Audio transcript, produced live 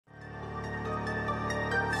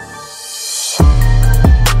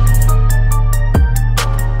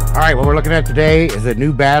right, what we're looking at today is a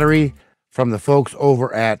new battery from the folks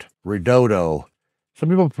over at Redodo. Some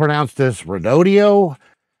people pronounce this Redodio.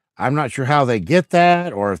 I'm not sure how they get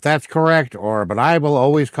that or if that's correct, but I will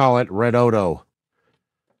always call it Redodo.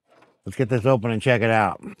 Let's get this open and check it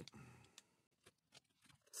out.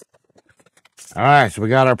 All right, so we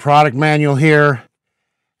got our product manual here,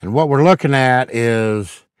 and what we're looking at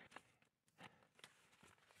is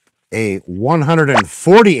a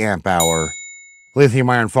 140 amp hour lithium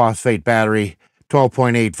iron phosphate battery,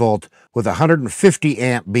 12.8 volt with 150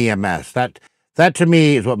 amp BMS. That to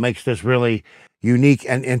me is what makes this really unique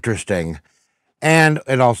and interesting. And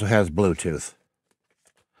it also has Bluetooth.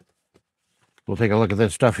 We'll take a look at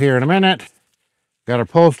this stuff here in a minute. Got our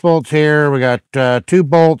post bolts here. We got 2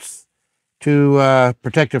 bolts, 2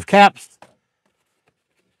 protective caps,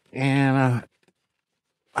 and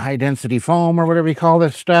high density foam or whatever you call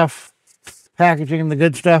this stuff. Packaging, the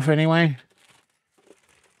good stuff anyway.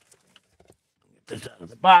 Get this out of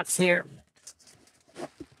the box here.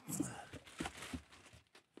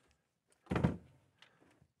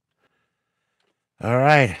 All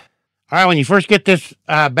right, when you first get this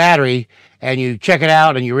battery and you check it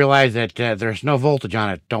out and you realize that there's no voltage on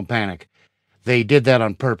it, don't panic. They did that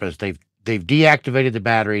on purpose. They've deactivated the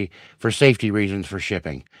battery for safety reasons for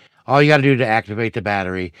shipping. All you got to do to activate the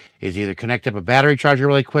battery is either connect up a battery charger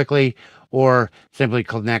really quickly or simply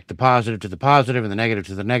connect the positive to the positive and the negative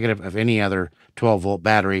to the negative of any other 12-volt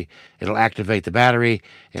battery. It'll activate the battery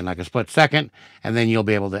in like a split second, and then you'll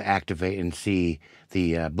be able to activate and see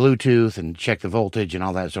the Bluetooth and check the voltage and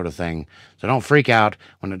all that sort of thing. So don't freak out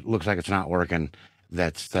when it looks like it's not working.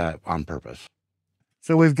 That's on purpose.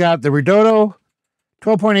 So we've got the Redodo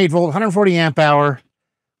 12.8 volt, 140 amp hour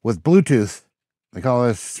with Bluetooth. They call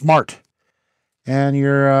this Smart. And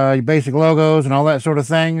your basic logos and all that sort of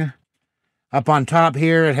thing. Up on top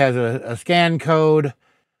here, it has a scan code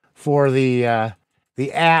for the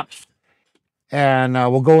apps. And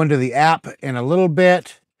we'll go into the app in a little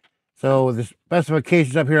bit. So the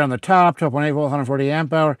specifications up here on the top, 12.8 volt, 140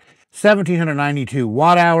 amp hour, 1,792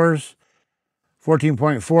 watt hours,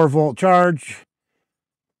 14.4 volt charge,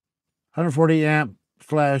 140 amp /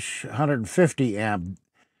 150 amp.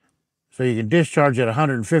 So you can discharge at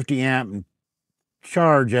 150 amp and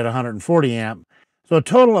charge at 140 amp. So a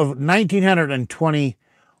total of 1,920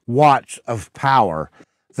 watts of power.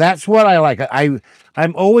 That's what I like.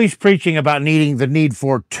 I'm always preaching about the need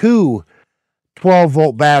for 2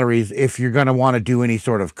 12-volt batteries if you're going to want to do any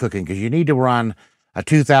sort of cooking, because you need to run a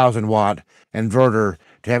 2,000-watt inverter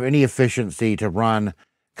to have any efficiency to run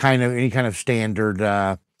any kind of standard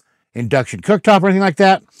induction cooktop or anything like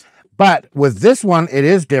that. But with this one, it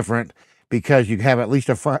is different because you have at least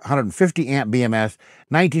a 150 amp BMS.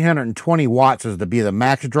 1,920 watts is to be the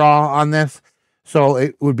max draw on this. So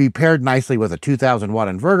it would be paired nicely with a 2,000-watt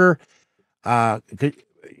inverter.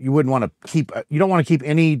 You don't want to keep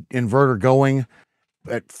any inverter going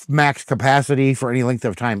at max capacity for any length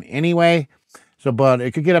of time anyway. So, but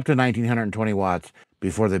it could get up to 1,920 watts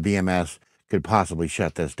before the BMS could possibly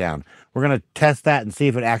shut this down. We're going to test that and see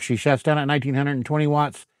if it actually shuts down at 1,920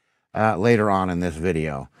 watts later on in this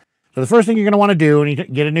video. So the first thing you're going to want to do when you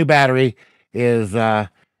get a new battery is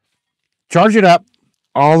charge it up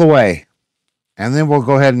all the way. And then we'll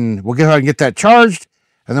go ahead and get that charged.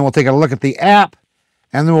 And then we'll take a look at the app.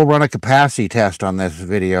 And then we'll run a capacity test on this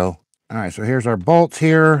video. All right, so here's our bolts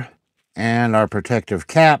here and our protective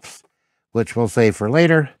caps, which we'll save for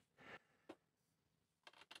later.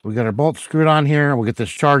 We got our bolts screwed on here. We'll get this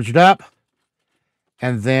charged up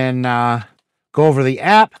and then go over the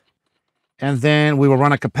app. And then we will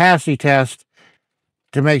run a capacity test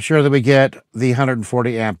to make sure that we get the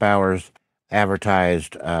 140 amp hours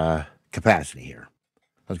advertised capacity here.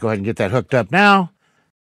 Let's go ahead and get that hooked up now.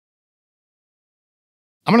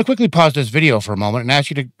 I'm going to quickly pause this video for a moment and ask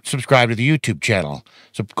you to subscribe to the YouTube channel.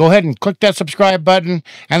 So go ahead and click that subscribe button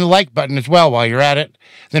and the like button as well while you're at it.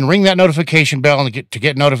 Then ring that notification bell to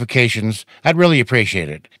get notifications. I'd really appreciate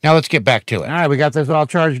it. Now let's get back to it. All right, we got this all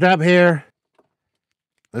charged up here.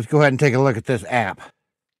 Let's go ahead and take a look at this app.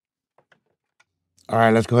 All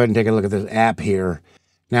right, let's go ahead and take a look at this app here.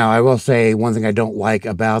 Now, I will say one thing I don't like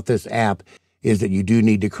about this app is that you do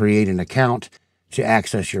need to create an account to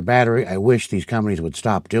access your battery. I wish these companies would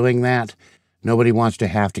stop doing that. Nobody wants to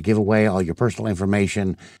have to give away all your personal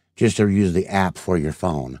information just to use the app for your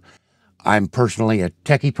phone. I'm personally a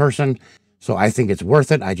techie person, so I think it's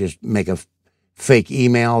worth it. I just make a fake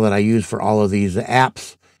email that I use for all of these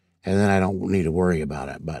apps, and then I don't need to worry about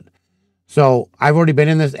it. But so I've already been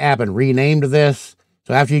in this app and renamed this.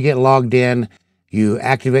 So after you get logged in, you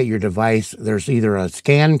activate your device. There's either a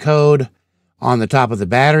scan code on the top of the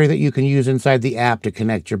battery that you can use inside the app to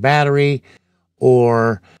connect your battery,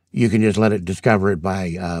 or you can just let it discover it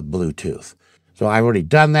by Bluetooth. So I've already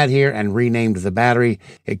done that here and renamed the battery.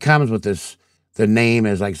 It comes with this, the name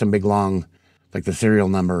is like some big long, like the serial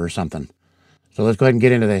number or something. So let's go ahead and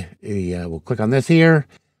get into we'll click on this here.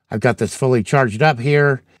 I've got this fully charged up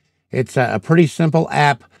here. It's a pretty simple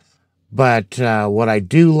app, but what I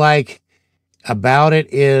do like about it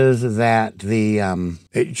is that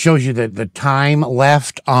it shows you the time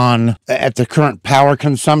left on at the current power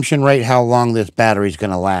consumption rate, how long this battery is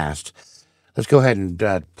going to last. Let's go ahead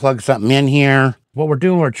and plug something in here. What we're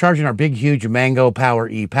doing, we're charging our big, huge Mango Power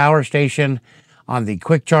E power station on the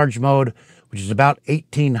quick charge mode, which is about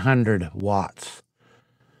 1800 watts.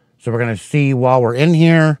 So we're going to see while we're in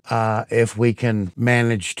here if we can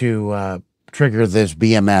manage to trigger this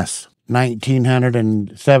BMS.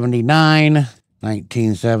 1979,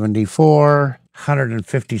 1974,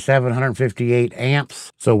 157, 158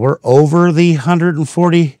 amps. So we're over the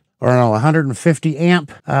 150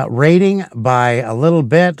 amp rating by a little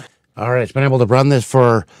bit. All right, it's been able to run this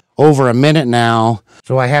for over a minute now.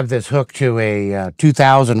 So I have this hooked to a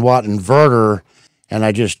 2000 watt inverter, and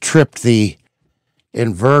I just tripped the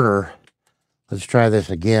inverter. Let's try this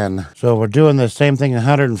again. So we're doing the same thing,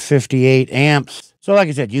 158 amps. So like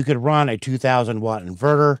I said, you could run a 2000 watt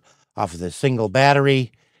inverter off of this single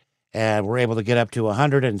battery, and we're able to get up to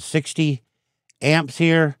 160 amps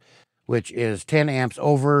here, which is 10 amps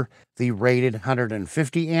over the rated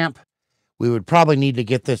 150 amp. We would probably need to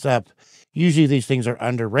get this up. Usually these things are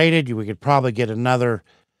underrated. We could probably get another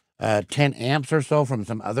 10 amps or so from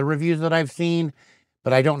some other reviews that I've seen,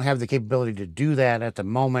 but I don't have the capability to do that at the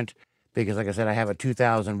moment because, like I said, I have a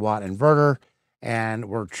 2000 watt inverter, and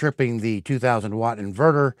we're tripping the 2000 watt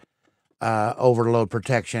inverter overload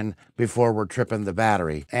protection before we're tripping the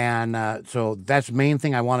battery. And so that's the main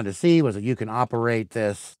thing I wanted to see, was that you can operate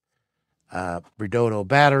this Redodo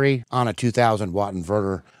battery on a 2000 watt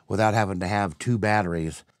inverter without having to have two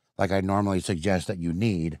batteries like I normally suggest that you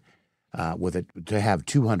need with it to have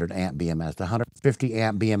 200 amp BMS. The 150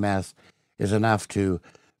 amp BMS is enough to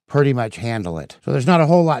pretty much handle it. So there's not a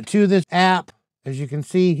whole lot to this app. As you can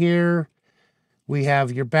see here, we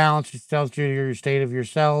have your balance. It tells you your state of your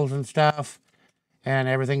cells and stuff, and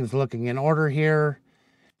everything's looking in order here.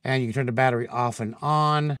 And you can turn the battery off and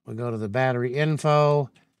on. We'll go to the battery info,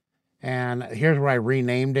 and here's where I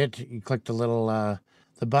renamed it. You click the little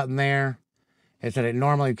the button there. It said it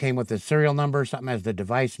normally came with the serial number, something as the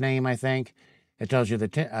device name, I think. It tells you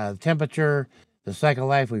the temperature, the cycle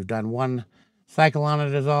life. We've done one cycle on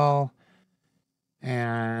it is all.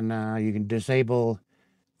 And you can disable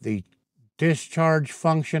the discharge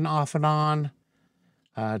function off and on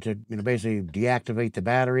to basically deactivate the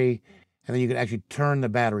battery, and then you can actually turn the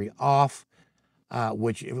battery off,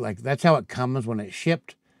 which that's how it comes when it's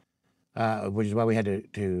shipped, which is why we had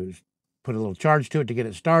to put a little charge to it to get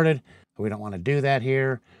it started. We don't want to do that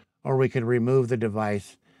here. Or we could remove the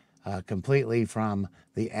device completely from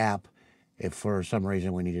the app if for some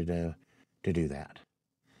reason we needed to do that.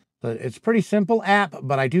 But it's a pretty simple app,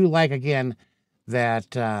 but I do like, again,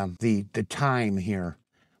 that the time here,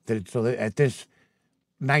 so that at this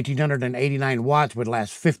 1989 watts would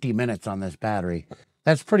last 50 minutes on this battery.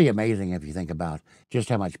 That's pretty amazing if you think about just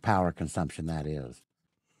how much power consumption that is.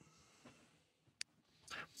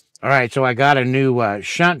 All right, so I got a new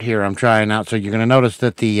shunt here I'm trying out. So you're going to notice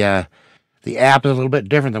that the app is a little bit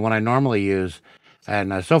different than what I normally use.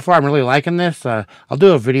 And so far I'm really liking this. I'll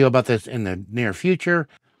do a video about this in the near future.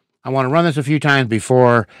 I want to run this a few times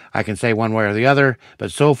before I can say one way or the other,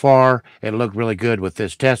 but so far it looked really good with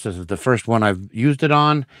this test. This is the first one I've used it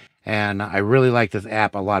on, and I really like this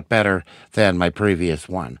app a lot better than my previous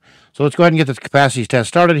one. So let's go ahead and get this capacity test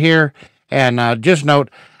started here. And just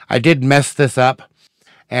note, I did mess this up,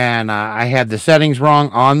 and I had the settings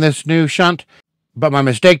wrong on this new shunt, but my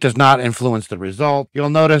mistake does not influence the result.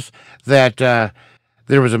 You'll notice that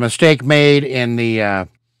there was a mistake made in the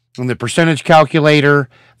percentage calculator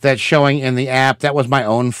that's showing in the app. That was my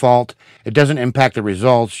own fault. It doesn't impact the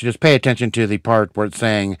results. You just pay attention to the part where it's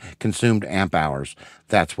saying consumed amp hours.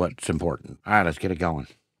 That's what's important. All right, let's get it going.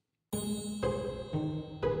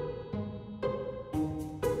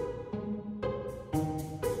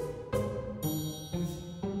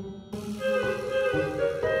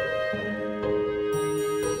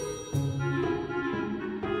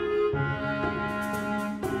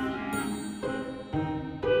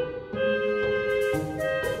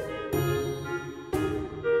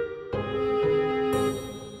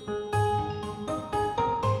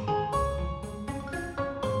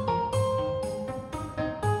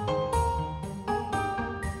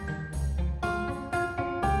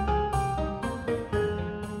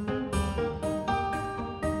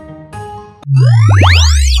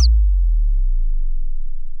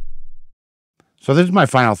 So this is my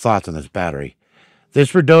final thoughts on this battery.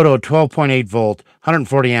 This Redodo 12.8 volt,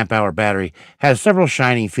 140 amp hour battery has several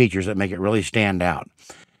shining features that make it really stand out.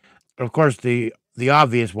 Of course, the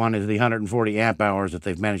obvious one is the 140 amp hours that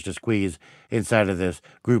they've managed to squeeze inside of this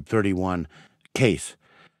Group 31 case.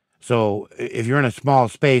 So if you're in a small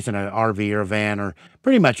space in an RV or a van or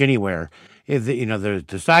pretty much anywhere,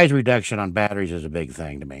 the size reduction on batteries is a big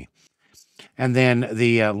thing to me. And then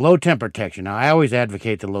the low temp protection. Now, I always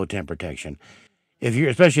advocate the low temp protection.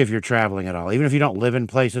 Especially if you're traveling at all, even if you don't live in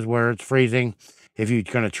places where it's freezing, if you're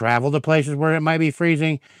going to travel to places where it might be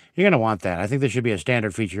freezing, you're going to want that. I think this should be a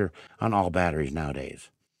standard feature on all batteries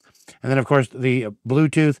nowadays. And then, of course, the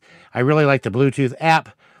Bluetooth. I really like the Bluetooth app,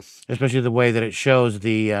 especially the way that it shows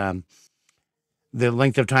the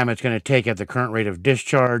length of time it's going to take at the current rate of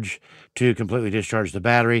discharge to completely discharge the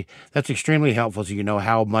battery. That's extremely helpful so you know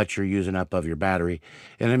how much you're using up of your battery.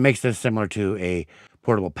 And it makes this similar to a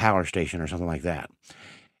portable power station or something like that.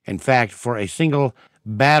 In fact, for a single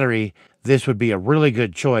battery, this would be a really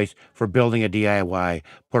good choice for building a DIY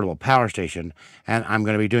portable power station. And I'm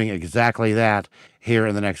going to be doing exactly that here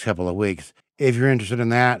in the next couple of weeks. If you're interested in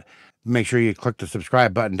that, make sure you click the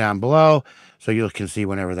subscribe button down below so you can see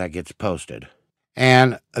whenever that gets posted.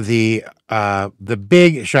 And the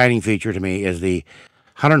big shining feature to me is the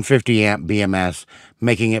 150 amp BMS,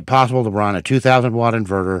 making it possible to run a 2000 watt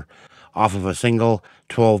inverter off of a single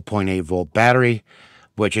 12.8 volt battery,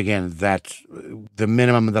 which again, that's the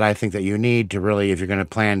minimum that I think that you need to really, if you're going to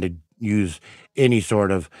plan to use any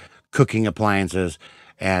sort of cooking appliances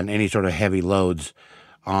and any sort of heavy loads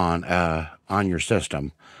on your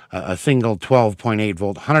system. A single 12.8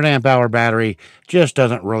 volt 100 amp hour battery just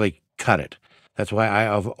doesn't really cut it. That's why I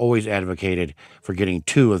have always advocated for getting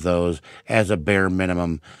 2 of those as a bare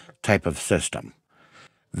minimum type of system.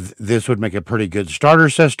 This would make a pretty good starter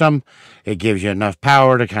system. It gives you enough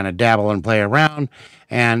power to kind of dabble and play around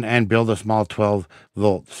and build a small 12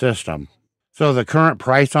 volt system. So the current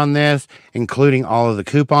price on this, including all of the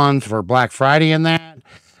coupons for Black Friday and that,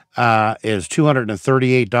 is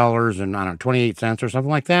 $238 and I don't know, 28 cents or something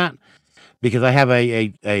like that. Because I have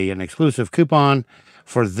an exclusive coupon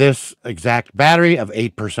for this exact battery of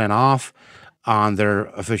 8% off on their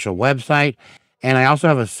official website. And I also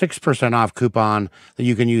have a 6% off coupon that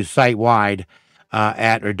you can use site-wide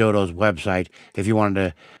at Redodo's website if you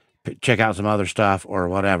wanted to check out some other stuff or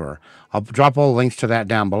whatever. I'll drop all the links to that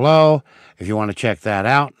down below if you want to check that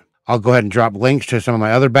out. I'll go ahead and drop links to some of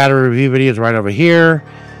my other battery review videos right over here.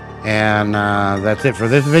 And that's it for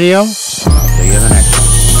this video. I'll see you in the next one.